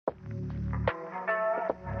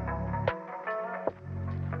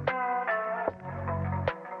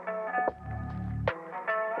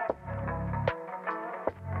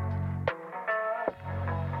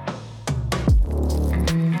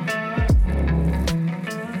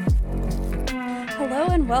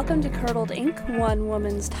and welcome to Curdled Ink, one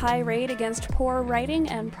woman's tirade against poor writing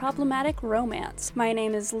and problematic romance. My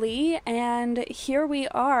name is Lee, and here we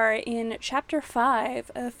are in Chapter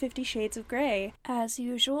 5 of 50 Shades of Grey. As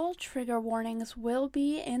usual, trigger warnings will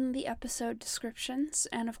be in the episode descriptions,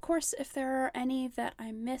 and of course, if there are any that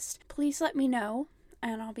I missed, please let me know,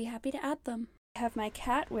 and I'll be happy to add them. I have my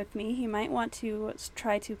cat with me. He might want to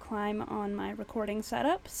try to climb on my recording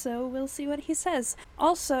setup, so we'll see what he says.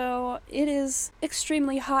 Also, it is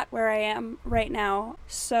extremely hot where I am right now,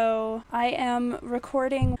 so I am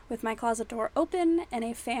recording with my closet door open and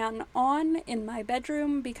a fan on in my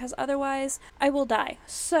bedroom because otherwise I will die.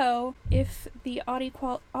 So, if the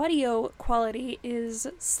audio quality is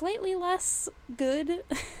slightly less good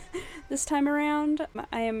this time around,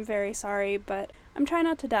 I am very sorry, but I'm trying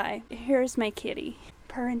not to die. Here's my kitty.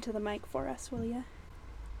 Purr into the mic for us, will ya?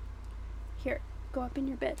 Here, go up in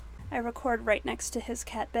your bed. I record right next to his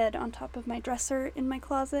cat bed on top of my dresser in my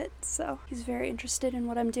closet, so he's very interested in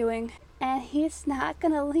what I'm doing. And he's not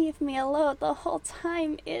gonna leave me alone the whole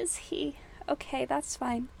time, is he? Okay, that's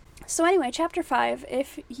fine. So anyway, Chapter 5,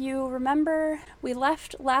 if you remember, we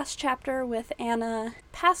left last chapter with Anna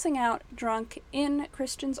passing out drunk in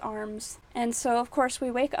Christian's arms, and so of course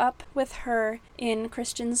we wake up with her in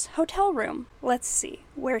Christian's hotel room. Let's see,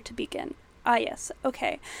 where to begin. Yes,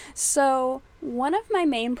 okay. So one of my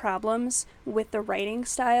main problems with the writing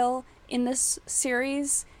style in this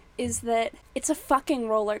series is that it's a fucking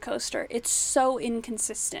roller coaster. It's so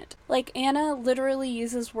inconsistent. Like, Anna literally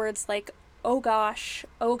uses words like oh gosh,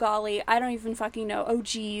 oh golly, I don't even fucking know, oh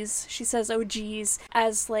geez, she says oh geez,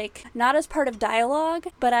 as like, not as part of dialogue,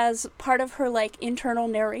 but as part of her like internal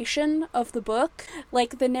narration of the book.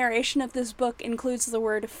 Like, the narration of this book includes the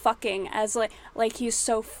word fucking as like he's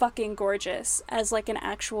so fucking gorgeous, as like an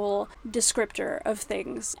actual descriptor of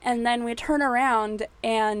things. And then we turn around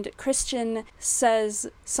and Christian says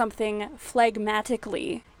something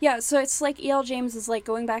phlegmatically. Yeah, so it's like E.L. James is like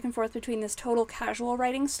going back and forth between this total casual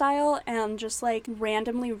writing style and just like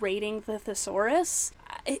randomly rating the thesaurus.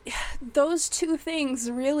 Those two things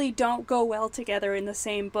really don't go well together in the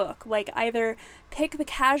same book. Like, either pick the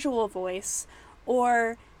casual voice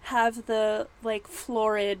or have the like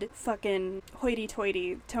florid fucking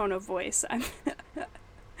hoity-toity tone of voice.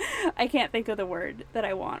 I can't think of the word that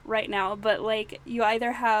I want right now, but like, you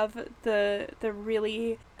either have the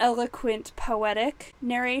really eloquent poetic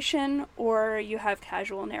narration or you have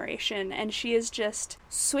casual narration, and she is just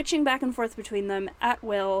switching back and forth between them at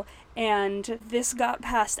will, and this got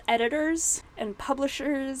past editors and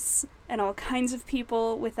publishers and all kinds of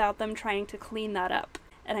people without them trying to clean that up,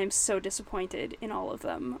 and I'm so disappointed in all of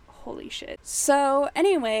them. Holy shit. So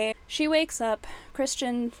anyway, she wakes up,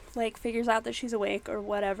 Christian like figures out that she's awake or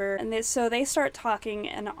whatever, and so they start talking,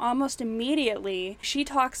 and almost immediately she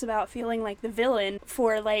talks about feeling like the villain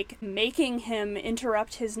for like making him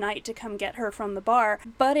interrupt his night to come get her from the bar.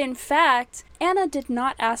 But in fact, Anna did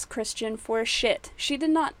not ask Christian for shit. She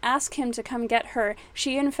did not ask him to come get her.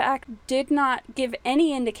 She in fact did not give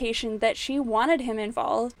any indication that she wanted him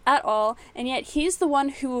involved at all, and yet he's the one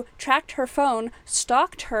who tracked her phone,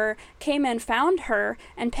 stalked her, came and found her,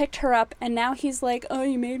 and picked her up, and now he's like, oh,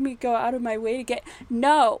 you made me go out of my way to get...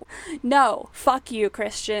 No, fuck you,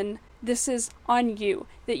 Christian. This is on you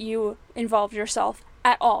that you involved yourself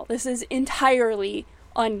at all. This is entirely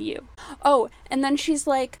on you. Oh, and then she's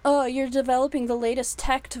like, oh, you're developing the latest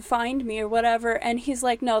tech to find me or whatever, and he's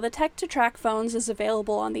like, no, the tech to track phones is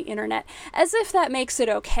available on the internet. As if that makes it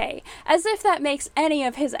okay. As if that makes any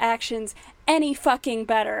of his actions any fucking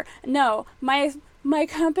better. No, my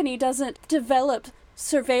company doesn't develop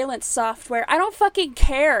surveillance software. I don't fucking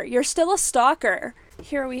care. You're still a stalker.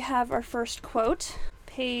 Here we have our first quote.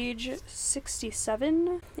 Page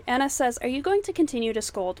 67. Anna says, are you going to continue to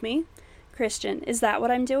scold me? Christian, is that what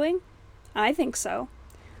I'm doing? I think so.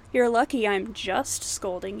 You're lucky I'm just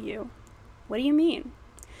scolding you. What do you mean?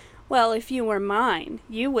 Well, if you were mine,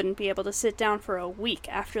 you wouldn't be able to sit down for a week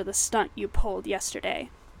after the stunt you pulled yesterday.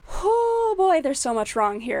 Oh boy, there's so much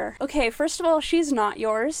wrong here. Okay, first of all, she's not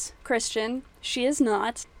yours, Christian. She is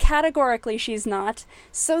not. Categorically, she's not.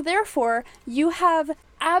 So therefore, you have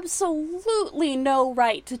absolutely no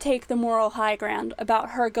right to take the moral high ground about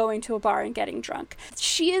her going to a bar and getting drunk.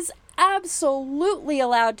 She is absolutely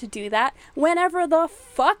allowed to do that whenever the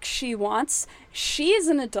fuck she wants. She is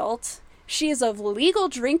an adult. She is of legal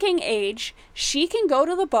drinking age. She can go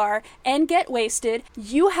to the bar and get wasted.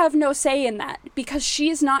 You have no say in that because she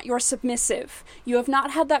is not your submissive. You have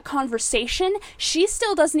not had that conversation. She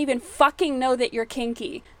still doesn't even fucking know that you're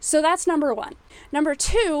kinky. So that's number one. Number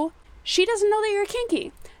two, she doesn't know that you're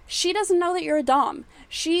kinky. She doesn't know that you're a dom.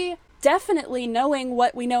 She definitely, knowing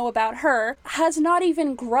what we know about her, has not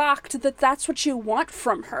even grokked that that's what you want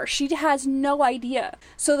from her. She has no idea.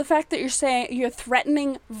 So the fact that you're saying you're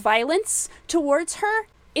threatening violence towards her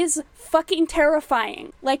is fucking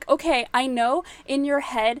terrifying. Like, okay, I know in your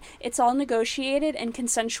head it's all negotiated and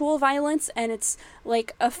consensual violence, and it's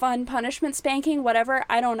like a fun punishment spanking, whatever,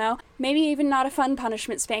 I don't know. Maybe even not a fun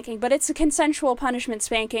punishment spanking, but it's a consensual punishment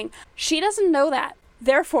spanking. She doesn't know that.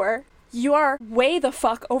 Therefore, you are way the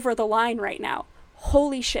fuck over the line right now.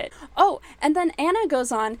 Holy shit. Oh, and then Anna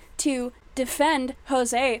goes on to defend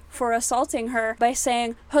Jose for assaulting her by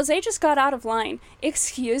saying, Jose just got out of line.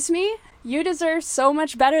 Excuse me? You deserve so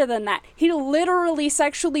much better than that. He literally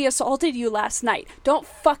sexually assaulted you last night. Don't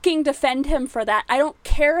fucking defend him for that. I don't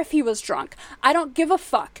care if he was drunk. I don't give a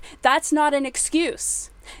fuck. That's not an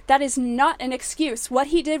excuse. That is not an excuse. What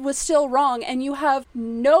he did was still wrong, and you have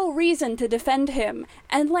no reason to defend him.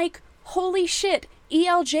 And like, holy shit,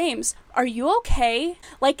 E.L. James, are you okay?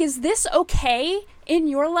 Like, is this okay in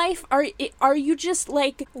your life? Are you just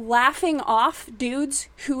like laughing off dudes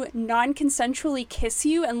who non-consensually kiss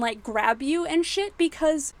you and like grab you and shit?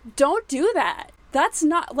 Because don't do that. That's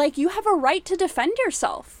not, like, you have a right to defend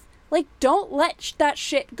yourself. Like, don't let that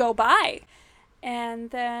shit go by. And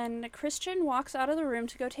then Christian walks out of the room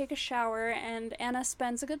to go take a shower, and Anna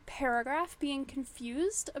spends a good paragraph being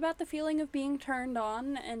confused about the feeling of being turned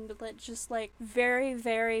on, and just like very,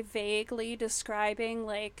 very vaguely describing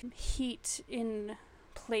like heat in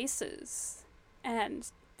places and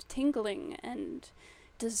tingling and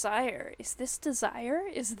desire. Is this desire?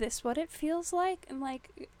 Is this what it feels like? And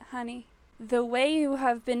like, honey, the way you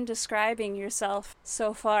have been describing yourself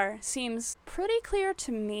so far seems pretty clear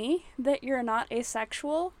to me that you're not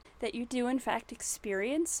asexual, that you do in fact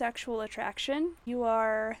experience sexual attraction. You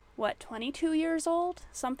are, 22 years old?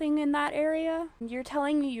 Something in that area? You're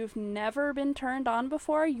telling me you've never been turned on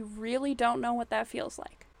before? You really don't know what that feels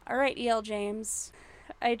like. Alright, E.L. James.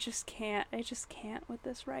 I just can't with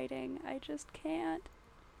this writing. I just can't.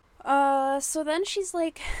 So then she's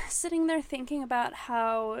like sitting there thinking about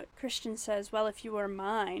how Christian says, well, if you were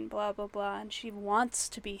mine, blah, blah, blah, and she wants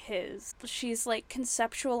to be his. She's like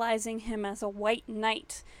conceptualizing him as a white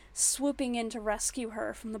knight swooping in to rescue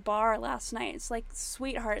her from the bar last night. It's like,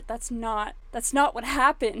 sweetheart, that's not what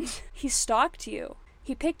happened. He stalked you.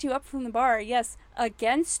 He picked you up from the bar, yes,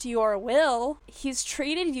 against your will. He's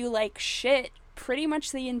treated you like shit pretty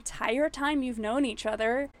much the entire time you've known each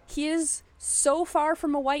other. He is so far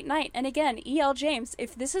from a white knight. And again, E.L. James,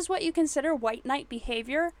 if this is what you consider white knight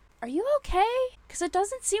behavior, are you okay? Because it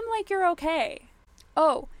doesn't seem like you're okay.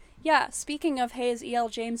 Oh, yeah, speaking of, hey, is E.L.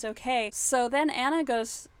 James okay? So then Anna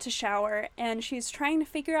goes to shower, and she's trying to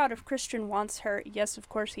figure out if Christian wants her. Yes, of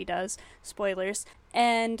course he does. Spoilers.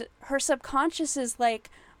 And her subconscious is like,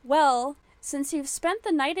 well, since you've spent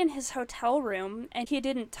the night in his hotel room, and he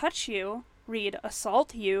didn't touch you, read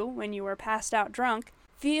assault you when you were passed out drunk,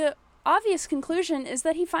 the obvious conclusion is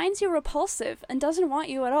that he finds you repulsive and doesn't want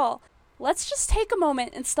you at all. Let's just take a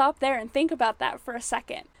moment and stop there and think about that for a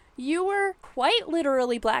second. You were quite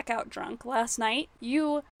literally blackout drunk last night.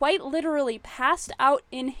 You quite literally passed out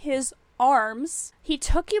in his arms. He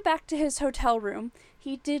took you back to his hotel room.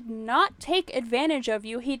 He did not take advantage of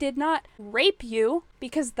you. He did not rape you,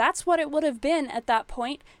 because that's what it would have been at that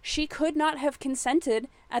point. She could not have consented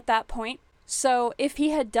at that point. So if he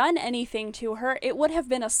had done anything to her, it would have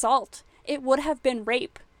been assault. It would have been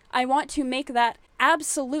rape. I want to make that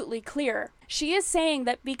absolutely clear. She is saying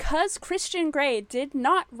that because Christian Grey did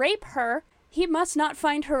not rape her, he must not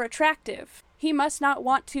find her attractive. He must not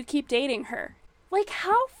want to keep dating her. Like,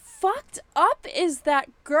 how fucked up is that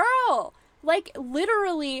girl? Like,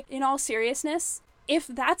 literally, in all seriousness, if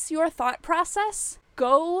that's your thought process,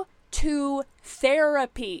 go to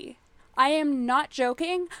therapy. I am not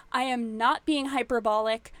joking. I am not being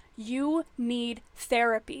hyperbolic. You need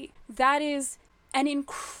therapy. That is an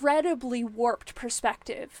incredibly warped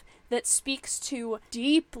perspective that speaks to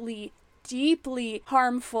deeply, deeply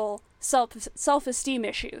harmful self-esteem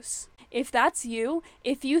issues. If that's you,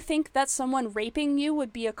 if you think that someone raping you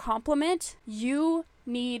would be a compliment, you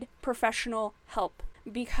need professional help,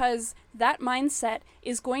 because that mindset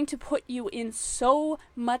is going to put you in so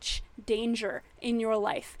much danger in your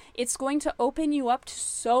life. It's going to open you up to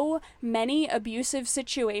so many abusive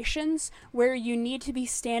situations where you need to be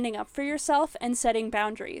standing up for yourself and setting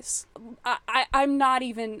boundaries. I'm not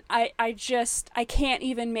even, I can't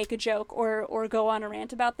even make a joke or go on a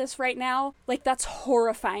rant about this right now. Like, that's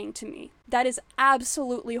horrifying to me. That is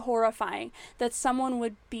absolutely horrifying that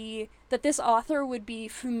this author would be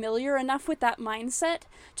familiar enough with that mindset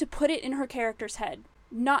to put it in her character's head.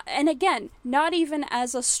 not even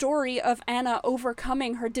as a story of Anna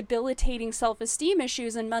overcoming her debilitating self-esteem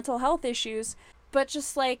issues and mental health issues, but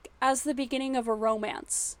just like as the beginning of a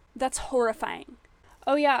romance. That's horrifying.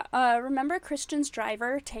 Oh yeah, remember Christian's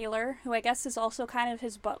driver, Taylor, who I guess is also kind of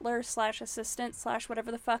his butler slash assistant slash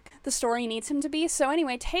whatever the fuck the story needs him to be? So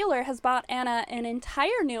anyway, Taylor has bought Anna an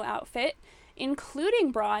entire new outfit,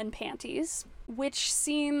 including bra and panties, which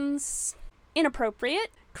seems inappropriate,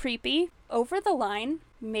 creepy, over the line.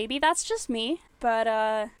 Maybe that's just me, but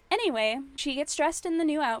anyway, she gets dressed in the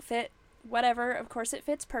new outfit. Whatever, of course it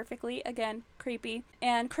fits perfectly, again, creepy.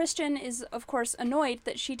 And Christian is, of course, annoyed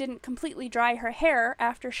that she didn't completely dry her hair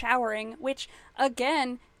after showering, which,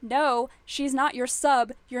 again, no, she's not your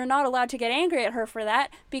sub. You're not allowed to get angry at her for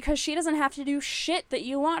that, because she doesn't have to do shit that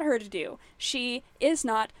you want her to do. She is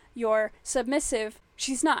not your submissive.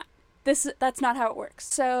 She's not. That's not how it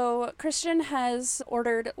works. So Christian has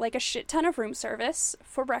ordered like a shit ton of room service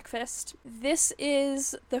for breakfast. This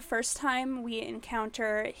is the first time we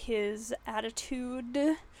encounter his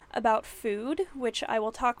attitude about food, which I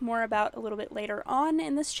will talk more about a little bit later on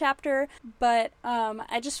in this chapter, but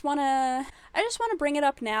I just want to bring it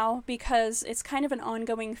up now because it's kind of an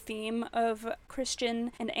ongoing theme of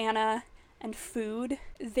Christian and Anna and food.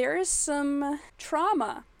 There is some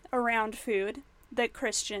trauma around food that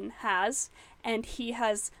Christian has, and he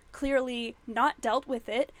has clearly not dealt with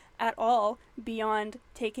it at all beyond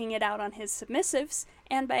taking it out on his submissives,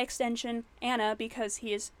 and by extension Anna, because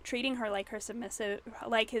he is treating her like his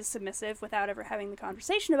submissive without ever having the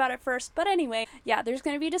conversation about it first. But anyway, yeah, there's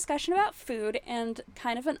going to be a discussion about food and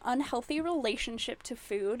kind of an unhealthy relationship to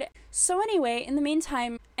food. So anyway, in the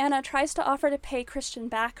meantime, Anna tries to offer to pay Christian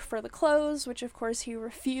back for the clothes, which of course he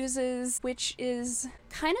refuses, which is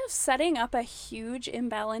kind of setting up a huge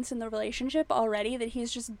imbalance in the relationship already, that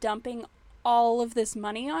he's just dumping all of this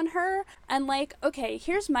money on her. And like, okay,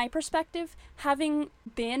 here's my perspective, having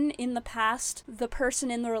been in the past the person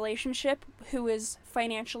in the relationship who is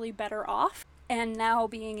financially better off, and now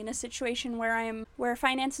being in a situation where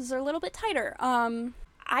finances are a little bit tighter.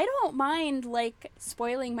 I don't mind, like,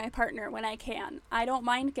 spoiling my partner when I can. I don't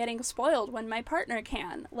mind getting spoiled when my partner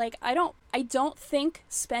can. Like, I don't think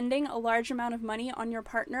spending a large amount of money on your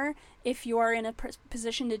partner, if you are in a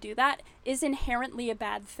position to do that, is inherently a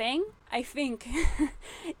bad thing. I think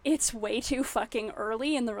it's way too fucking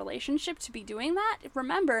early in the relationship to be doing that.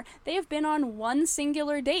 Remember, they have been on one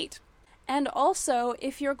singular date. And also,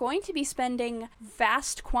 if you're going to be spending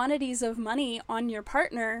vast quantities of money on your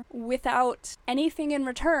partner without anything in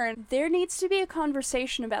return, there needs to be a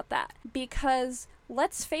conversation about that. Because,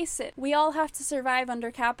 let's face it, we all have to survive under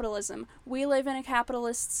capitalism. We live in a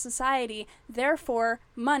capitalist society, therefore,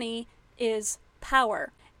 money is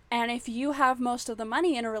power. And if you have most of the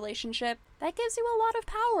money in a relationship, that gives you a lot of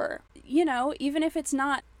power. You know, even if it's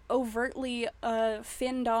not overtly a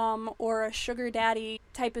findom or a sugar daddy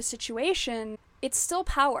type of situation, it's still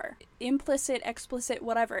power. Implicit, explicit,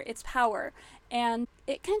 whatever, it's power. And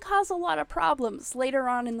it can cause a lot of problems later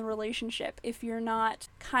on in the relationship if you're not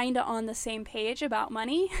kinda on the same page about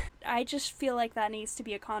money. I just feel like that needs to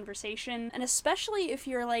be a conversation, and especially if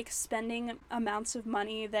you're like spending amounts of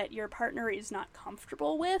money that your partner is not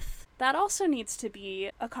comfortable with, that also needs to be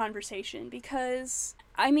a conversation, because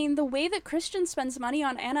I mean, the way that Christian spends money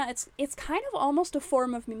on Anna, it's kind of almost a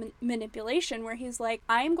form of manipulation, where he's like,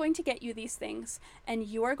 I am going to get you these things, and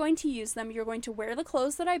you are going to use them, you're going to wear the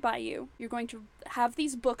clothes that I buy you, you're going to have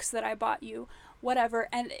these books that I bought you, whatever,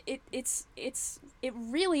 and it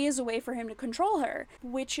really is a way for him to control her,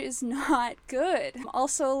 which is not good.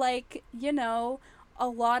 Also, like, you know, a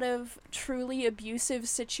lot of truly abusive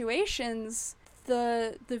situations,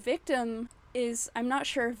 the victim is, I'm not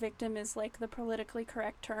sure if victim is like the politically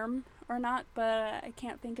correct term or not, but I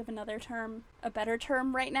can't think of a better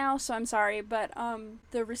term right now, so I'm sorry, but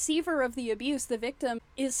the receiver of the abuse, the victim,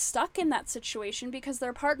 is stuck in that situation because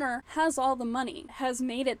their partner has all the money, has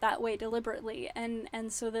made it that way deliberately, and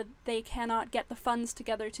so that they cannot get the funds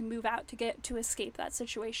together to move out to escape that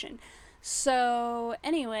situation. So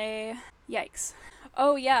anyway, yikes.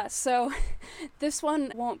 Oh yeah, so this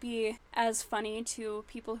one won't be as funny to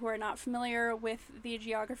people who are not familiar with the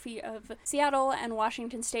geography of Seattle and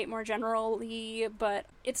Washington State more generally, but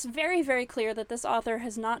it's very, very clear that this author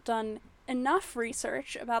has not done enough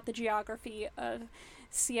research about the geography of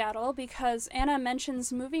Seattle, because Anna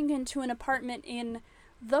mentions moving into an apartment in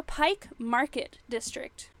the Pike Market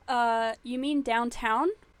District. You mean downtown?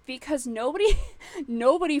 Because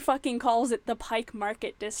nobody fucking calls it the Pike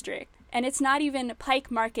Market District. And it's not even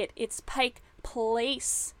Pike Market, it's Pike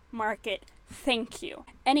Place Market. Thank you.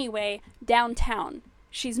 Anyway, downtown.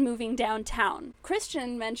 she's moving downtown.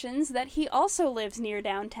 Christian mentions that he also lives near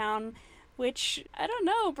downtown, which, I don't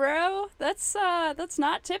know, bro. That's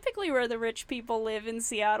not typically where the rich people live in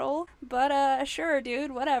Seattle. But, sure,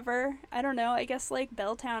 dude, whatever. I don't know, I guess, like,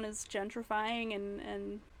 Belltown is gentrifying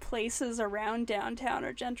and places around downtown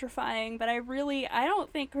are gentrifying, but I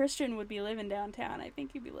don't think Christian would be living downtown. I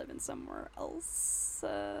think he'd be living somewhere else.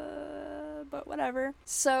 But whatever.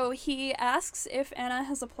 So he asks if Anna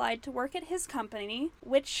has applied to work at his company,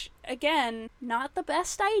 which, again, not the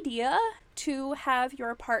best idea to have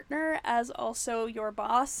your partner as also your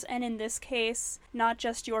boss, and in this case, not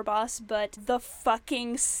just your boss, but the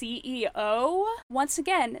fucking CEO. Once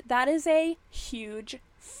again, that is a huge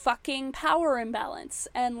fucking power imbalance,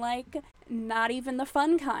 and like, not even the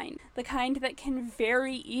fun kind. The kind that can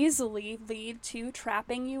very easily lead to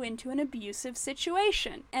trapping you into an abusive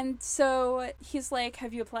situation. And so he's like,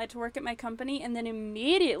 have you applied to work at my company? And then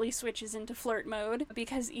immediately switches into flirt mode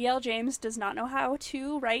because E.L. James does not know how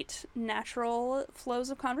to write natural flows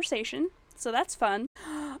of conversation. So that's fun.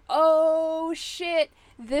 Oh shit!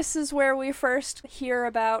 This is where we first hear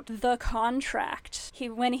about the contract.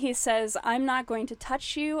 When he says, I'm not going to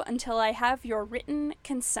touch you until I have your written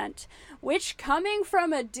consent. Which, coming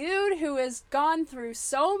from a dude who has gone through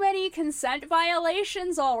so many consent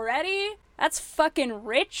violations already, that's fucking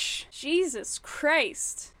rich. Jesus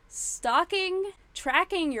Christ. Stalking,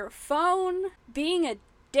 tracking your phone, being a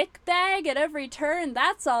dickbag at every turn,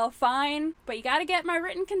 that's all fine. But you gotta get my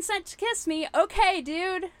written consent to kiss me. Okay,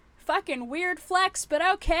 dude. Fucking weird flex, but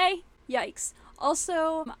okay. Yikes.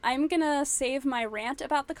 Also, I'm gonna save my rant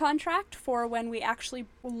about the contract for when we actually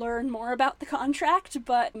learn more about the contract,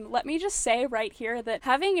 but let me just say right here that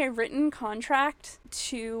having a written contract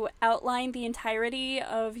to outline the entirety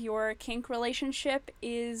of your kink relationship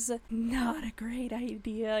is not a great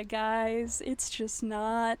idea, guys. It's just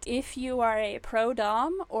not. If you are a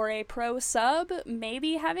pro-dom or a pro-sub,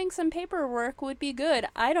 maybe having some paperwork would be good.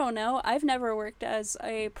 I don't know. I've never worked as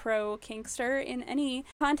a pro-kinkster in any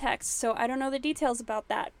context, so I don't know the details about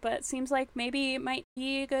that, but it seems like maybe it might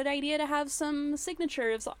be a good idea to have some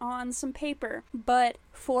signatures on some paper. But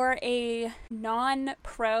for a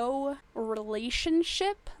non-pro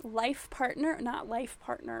relationship, life partner, not life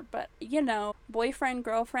partner, but, you know, boyfriend,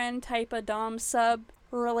 girlfriend type of dom-sub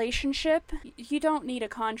relationship, you don't need a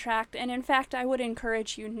contract, and in fact, I would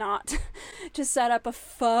encourage you not to set up a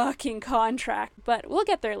fucking contract, but we'll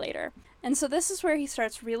get there later. And so this is where he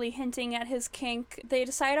starts really hinting at his kink. They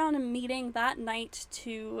decide on a meeting that night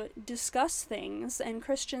to discuss things, and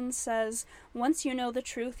Christian says, once you know the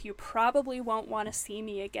truth, you probably won't want to see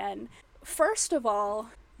me again. First of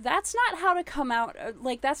all, that's not how to come out,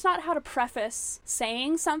 like, that's not how to preface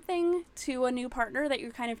saying something to a new partner that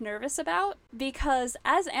you're kind of nervous about, because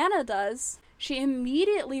as Anna does, she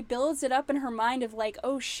immediately builds it up in her mind of like,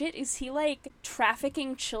 oh shit, is he like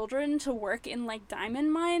trafficking children to work in like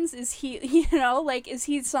diamond mines? Is he, you know, like, is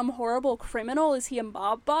he some horrible criminal? Is he a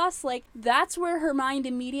mob boss? Like, that's where her mind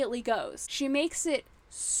immediately goes. She makes it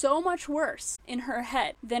so much worse in her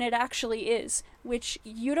head than it actually is, which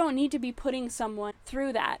you don't need to be putting someone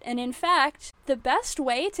through that. And in fact, the best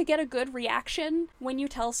way to get a good reaction when you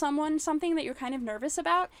tell someone something that you're kind of nervous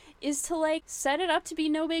about is to like set it up to be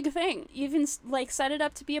no big thing, even like set it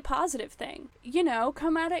up to be a positive thing, you know,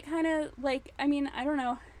 come at it kind of like, I mean, I don't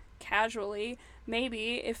know, casually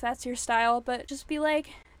maybe if that's your style, but just be like,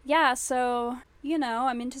 yeah, so, you know,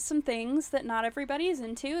 I'm into some things that not everybody's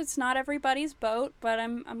into. It's not everybody's boat, but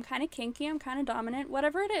I'm kind of kinky, I'm kind of dominant,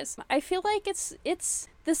 whatever it is. I feel like it's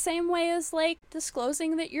the same way as, like,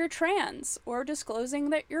 disclosing that you're trans or disclosing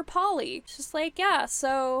that you're poly. It's just like, yeah,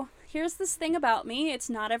 so here's this thing about me. It's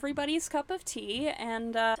not everybody's cup of tea,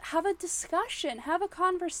 and have a discussion, have a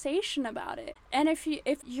conversation about it. And if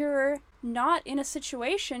you're not in a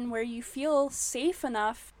situation where you feel safe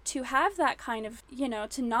enough to have that kind of, you know,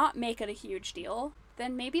 to not make it a huge deal,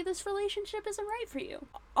 then maybe this relationship isn't right for you.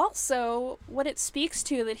 Also, what it speaks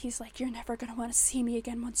to that he's like, you're never gonna want to see me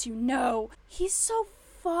again once you know. He's so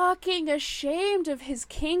fucking ashamed of his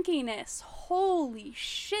kinkiness. Holy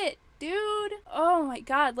shit, dude. Oh my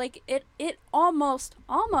god, like, it almost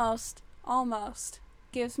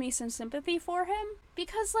gives me some sympathy for him.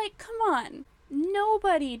 Because, like, come on.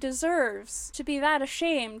 Nobody deserves to be that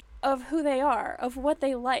ashamed of who they are, of what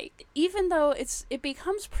they like. Even though it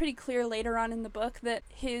becomes pretty clear later on in the book that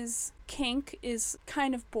his kink is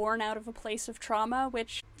kind of born out of a place of trauma,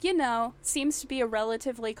 which, you know, seems to be a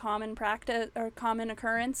relatively common practice or common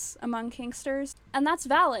occurrence among kinksters. And that's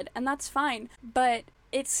valid, and that's fine. But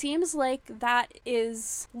it seems like that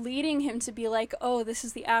is leading him to be like, oh, this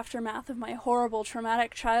is the aftermath of my horrible,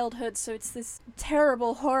 traumatic childhood, so it's this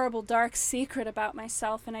terrible, horrible, dark secret about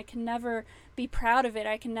myself, and I can never be proud of it.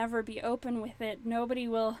 I can never be open with it. Nobody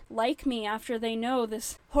will like me after they know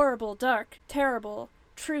this horrible, dark, terrible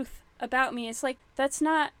truth about me. It's like, that's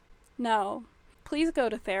not... No. Please go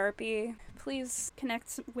to therapy. Please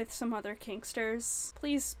connect with some other kinksters.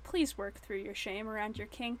 Please work through your shame around your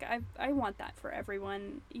kink. I want that for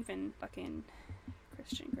everyone, even fucking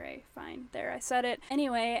Christian Grey. Fine, there, I said it.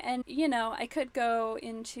 Anyway, and you know, I could go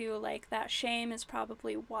into like that shame is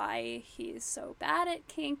probably why he's so bad at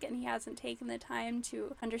kink and he hasn't taken the time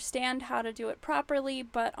to understand how to do it properly,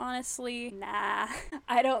 but honestly, nah.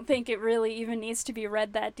 I don't think it really even needs to be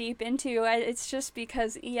read that deep into. It's just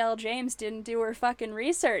because E.L. James didn't do her fucking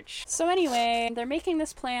research. So anyway, they're making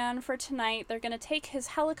this plan for tonight. They're gonna take his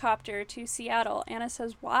helicopter to Seattle. Anna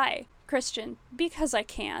says, why? Christian, because I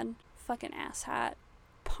can. Fucking asshat.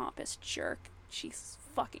 Pompous jerk. Jesus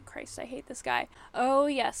fucking Christ, I hate this guy. Oh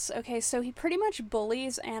yes, okay, so he pretty much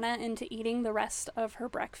bullies Anna into eating the rest of her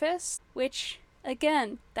breakfast, which,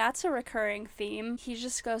 again, that's a recurring theme. He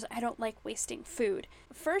just goes, I don't like wasting food.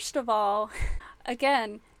 First of all,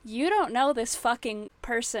 again, you don't know this fucking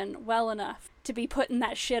person well enough to be putting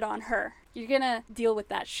that shit on her. You're gonna deal with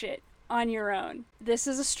that shit on your own. This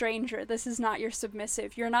is a stranger. This is not your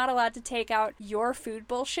submissive. You're not allowed to take out your food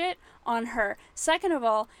bullshit on her. Second of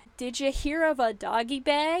all, did you hear of a doggy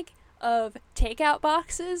bag of takeout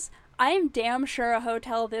boxes? I am damn sure a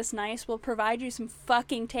hotel this nice will provide you some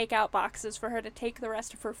fucking takeout boxes for her to take the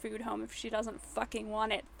rest of her food home if she doesn't fucking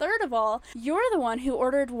want it. Third of all, you're the one who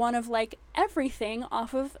ordered one of like everything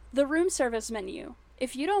off of the room service menu.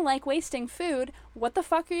 If you don't like wasting food, what the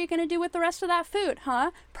fuck are you gonna do with the rest of that food, huh?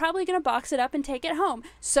 Probably gonna box it up and take it home.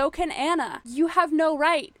 So can Anna. You have no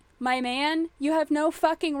right, my man. You have no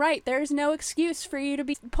fucking right. There's no excuse for you to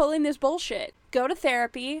be pulling this bullshit. Go to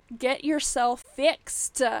therapy. Get yourself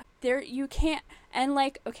fixed. You can't... And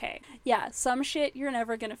like, okay, yeah, some shit you're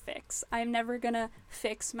never gonna fix. I'm never gonna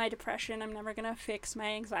fix my depression. I'm never gonna fix my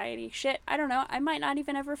anxiety. Shit, I don't know. I might not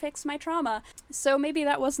even ever fix my trauma. So maybe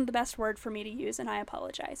that wasn't the best word for me to use, and I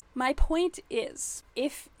apologize. My point is,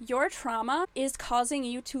 if your trauma is causing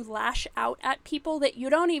you to lash out at people that you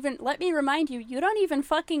don't even, let me remind you, you don't even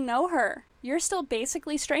fucking know her. You're still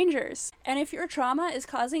basically strangers. And if your trauma is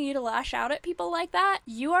causing you to lash out at people like that,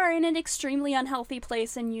 you are in an extremely unhealthy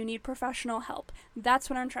place and you need professional help. That's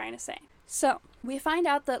what I'm trying to say. So, we find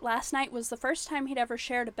out that last night was the first time he'd ever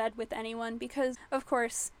shared a bed with anyone because, of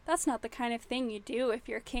course, that's not the kind of thing you do if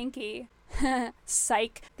you're kinky.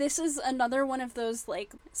 Psych. This is another one of those,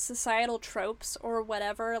 like, societal tropes or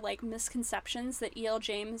whatever, like, misconceptions that E.L.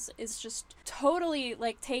 James is just totally,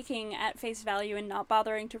 like, taking at face value and not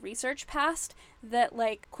bothering to research past, that,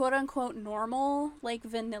 like, quote-unquote normal, like,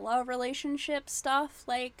 vanilla relationship stuff,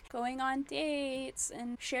 like going on dates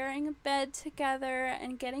and sharing a bed together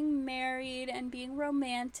and getting married and being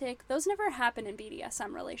romantic, those never happen in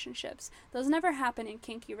BDSM relationships. Those never happen in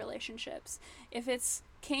kinky relationships. If it's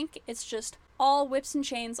kink, it's just all whips and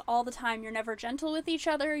chains all the time. You're never gentle with each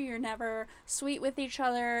other, you're never sweet with each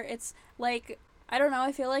other. It's like, I don't know,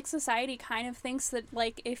 I feel like society kind of thinks that,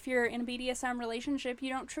 like, if you're in a BDSM relationship, you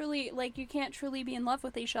don't truly, like, you can't truly be in love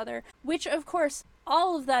with each other, which, of course,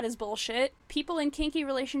 all of that is bullshit. People in kinky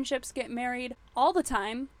relationships get married all the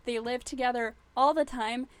time. They live together all the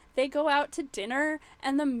time. They go out to dinner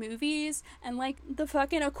and the movies and, like, the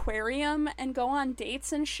fucking aquarium and go on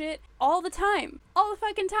dates and shit all the time. All the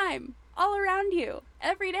fucking time. All around you.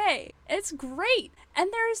 Every day. It's great. And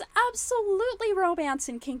there's absolutely romance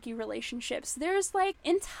in kinky relationships. There's, like,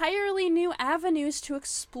 entirely new avenues to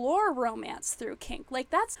explore romance through kink. Like,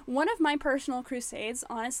 that's one of my personal crusades,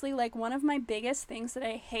 honestly. Like, one of my biggest things that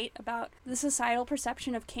I hate about the societal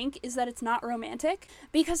perception of kink is that it's not romantic.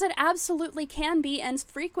 Because it absolutely can be, and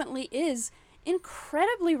frequently is,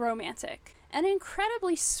 incredibly romantic. And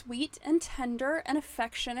incredibly sweet and tender and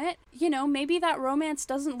affectionate. You know, maybe that romance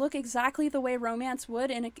doesn't look exactly the way romance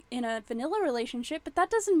would in a vanilla relationship, but that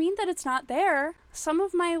doesn't mean that it's not there. Some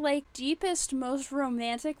of my, like, deepest, most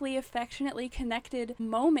romantically, affectionately connected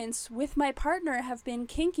moments with my partner have been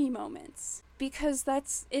kinky moments. Because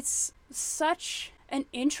it's such an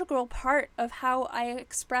integral part of how I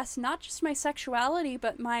express not just my sexuality,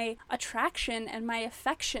 but my attraction and my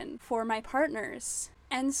affection for my partners.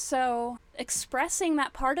 And so expressing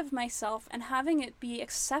that part of myself and having it be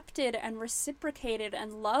accepted and reciprocated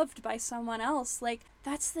and loved by someone else, like,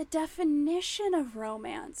 that's the definition of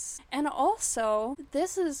romance. And also,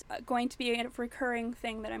 this is going to be a recurring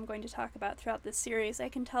thing that I'm going to talk about throughout this series. I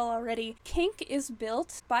can tell already. Kink is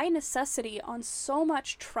built by necessity on so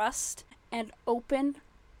much trust and open,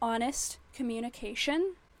 honest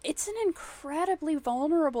communication. It's an incredibly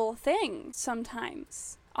vulnerable thing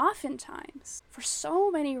sometimes. Oftentimes, for so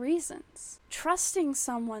many reasons. Trusting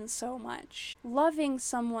someone so much, loving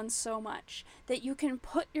someone so much, that you can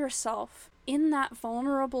put yourself in that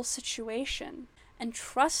vulnerable situation and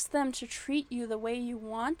trust them to treat you the way you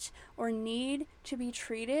want or need to be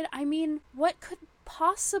treated. I mean, what could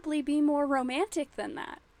possibly be more romantic than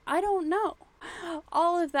that? I don't know.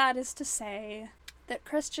 All of that is to say that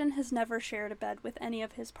Christian has never shared a bed with any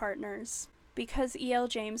of his partners, because E.L.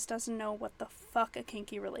 James doesn't know what the fuck a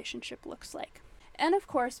kinky relationship looks like. And of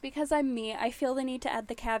course, because I'm me, I feel the need to add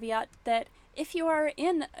the caveat that if you are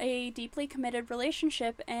in a deeply committed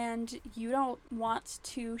relationship and you don't want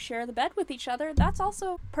to share the bed with each other, that's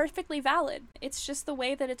also perfectly valid. It's just the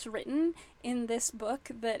way that it's written in this book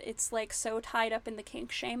that it's like so tied up in the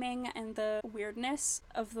kink shaming and the weirdness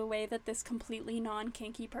of the way that this completely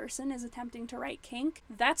non-kinky person is attempting to write kink.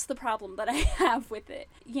 That's the problem that I have with it.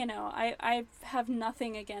 You know, I have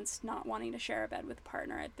nothing against not wanting to share a bed with a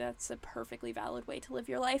partner. That's a perfectly valid way to live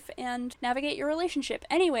your life and navigate your relationship.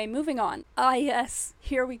 Anyway, moving on. Ah, yes,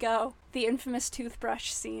 here we go. The infamous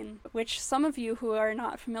toothbrush scene, which some of you who are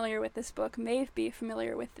not familiar with this book may be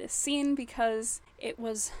familiar with this scene because it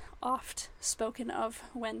was oft spoken of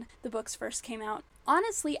when the books first came out.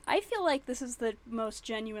 Honestly, I feel like this is the most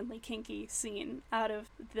genuinely kinky scene out of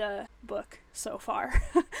the book so far.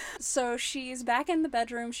 So she's back in the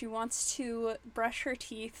bedroom, she wants to brush her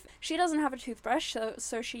teeth. She doesn't have a toothbrush,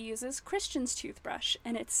 so she uses Christian's toothbrush,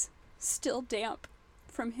 and it's still damp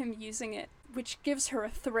from him using it, which gives her a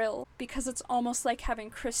thrill because it's almost like having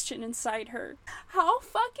Christian inside her. How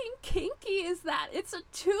fucking kinky is that? It's a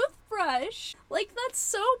toothbrush. Like, that's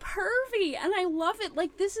so pervy, and I love it.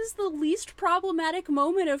 Like, this is the least problematic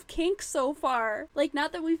moment of kink so far. Like,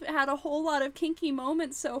 not that we've had a whole lot of kinky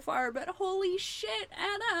moments so far, but holy shit,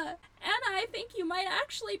 Anna, I think you might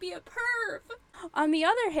actually be a perv. On the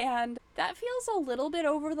other hand, that feels a little bit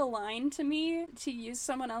over the line to me, to use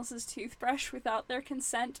someone else's toothbrush without their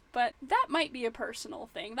consent, but that might be a personal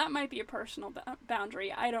thing. That might be a personal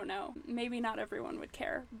boundary. I don't know. Maybe not everyone would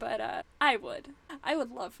care, but I would. I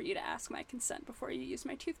would love for you to ask my consent before you use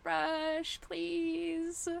my toothbrush,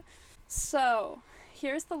 please. So,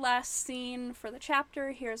 here's the last scene for the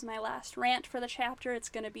chapter. Here's my last rant for the chapter. It's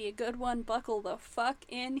gonna be a good one. Buckle the fuck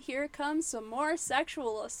in. Here comes some more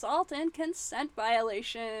sexual assault and consent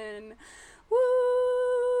violation.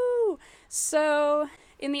 Woo! So,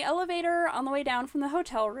 in the elevator on the way down from the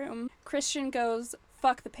hotel room, Christian goes,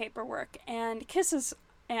 fuck the paperwork, and kisses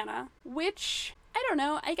Anna, which, I don't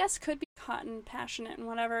know, I guess could be hot and passionate and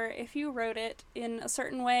whatever if you wrote it in a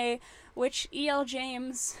certain way, which E.L.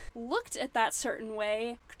 James looked at that certain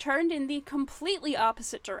way, turned in the completely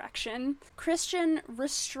opposite direction. Christian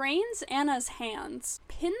restrains Anna's hands,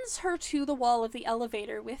 pins her to the wall of the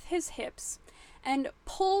elevator with his hips, and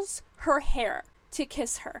pulls her hair to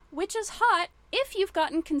kiss her, which is hot if you've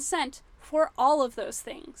gotten consent for all of those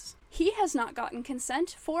things. He has not gotten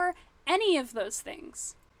consent for any of those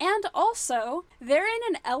things. And also, they're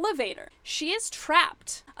in an elevator. She is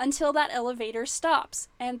trapped until that elevator stops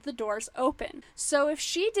and the doors open. So if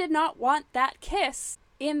she did not want that kiss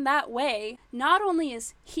in that way, not only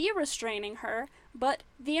is he restraining her, but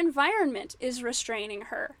the environment is restraining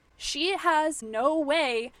her. She has no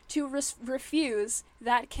way to refuse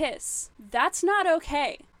that kiss. That's not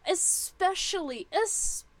okay. Especially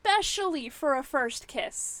for a first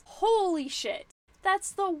kiss. Holy shit.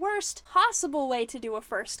 That's the worst possible way to do a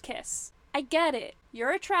first kiss. I get it.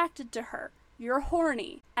 You're attracted to her. You're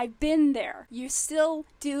horny. I've been there. You still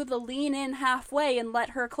do the lean in halfway and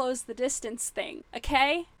let her close the distance thing,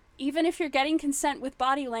 okay? Even if you're getting consent with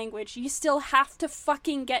body language, you still have to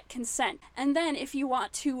fucking get consent. And then if you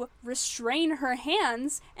want to restrain her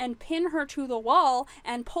hands and pin her to the wall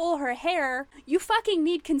and pull her hair, you fucking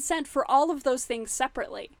need consent for all of those things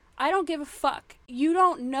separately. I don't give a fuck. You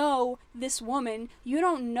don't know this woman. You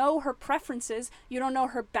don't know her preferences. You don't know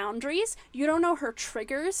her boundaries. You don't know her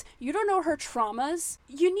triggers. You don't know her traumas.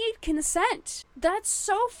 You need consent. That's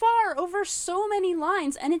so far over so many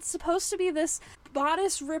lines, and it's supposed to be this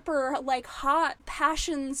bodice ripper, like hot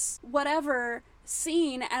passions, whatever,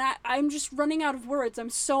 scene, and I'm just running out of words. I'm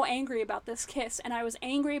so angry about this kiss, and I was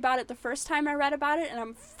angry about it the first time I read about it, and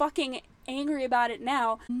I'm fucking angry about it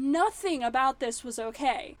now. Nothing about this was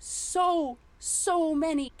okay. So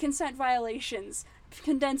many consent violations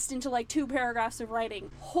condensed into like 2 paragraphs of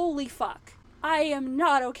writing. Holy fuck. I am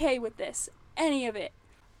not okay with this. Any of it.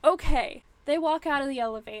 Okay. They walk out of the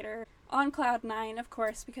elevator on cloud 9, of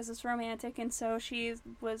course, because it's romantic, and so she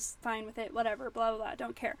was fine with it. Whatever. Blah, blah, blah.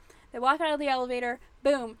 Don't care. They walk out of the elevator.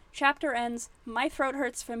 Boom. Chapter ends. My throat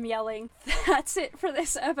hurts from yelling. That's it for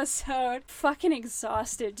this episode. Fucking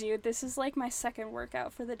exhausted, dude. This is like my second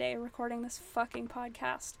workout for the day, recording this fucking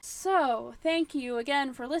podcast. So, thank you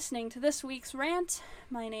again for listening to this week's rant.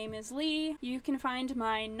 My name is Lee. You can find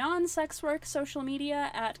my non-sex work social media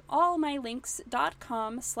at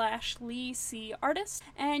allmylinks.com/LeeCartist,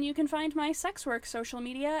 and you can find my sex work social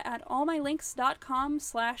media at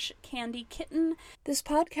allmylinks.com/CandyKitten. This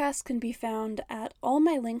podcast can be found at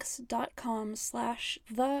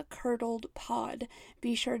allmylinks.com/thecurdledpod.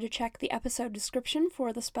 Be sure to check the episode description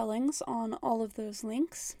for the spellings on all of those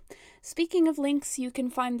links. Speaking of links, you can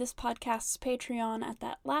find this podcast's Patreon at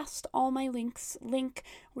that last All My Links link,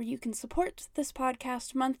 where you can support this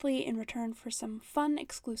podcast monthly in return for some fun,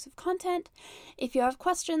 exclusive content. If you have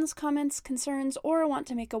questions, comments, concerns, or want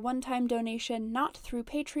to make a one-time donation not through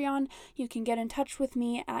Patreon, you can get in touch with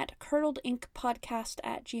me at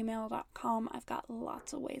curdledinkpodcast@gmail.com. I've got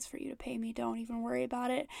lots of ways for you to pay me. Don't even worry about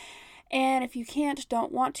it. And if you can't,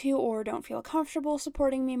 don't want to, or don't feel comfortable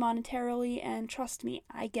supporting me monetarily, and trust me,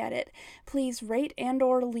 I get it, please rate and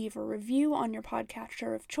or leave a review on your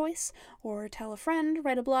podcatcher of choice, or tell a friend,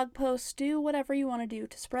 write a blog post, do whatever you want to do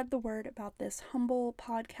to spread the word about this humble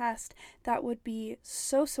podcast. That would be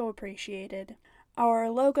so appreciated. Our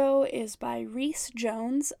logo is by Reese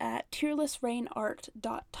Jones at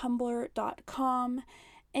tearlessrainart.tumblr.com,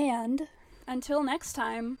 and until next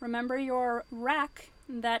time, remember your rack.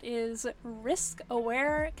 That is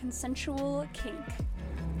risk-aware consensual kink.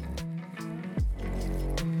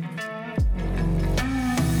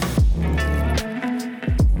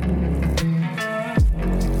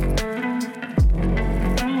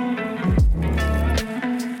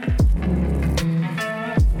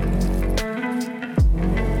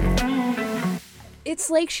 It's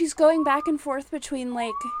like she's going back and forth between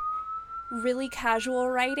like really casual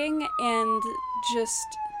writing and just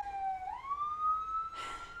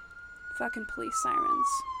fucking police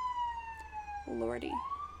sirens. Lordy.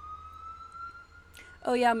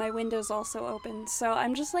 Oh yeah, my window's also open, so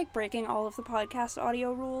I'm just like breaking all of the podcast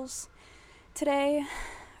audio rules today.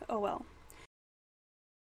 Oh well.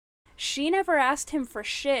 She never asked him for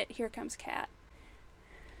shit. Here comes Cat.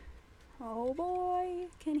 Oh boy,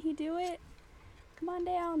 can he do it? Come on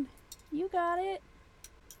down. You got it.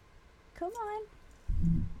 Come on.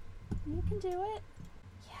 You can do it.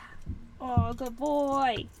 Yeah. Oh, good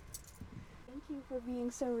boy. Thank you for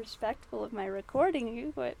being so respectful of my recording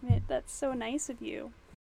equipment. That's so nice of you.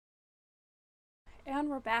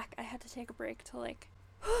 And we're back. I had to take a break to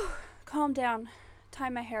calm down, tie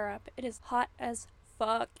my hair up. It is hot as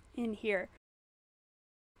fuck in here.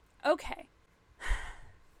 Okay.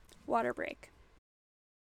 Water break.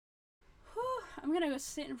 I'm gonna go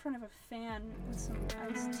sit in front of a fan with some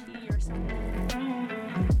iced tea or something.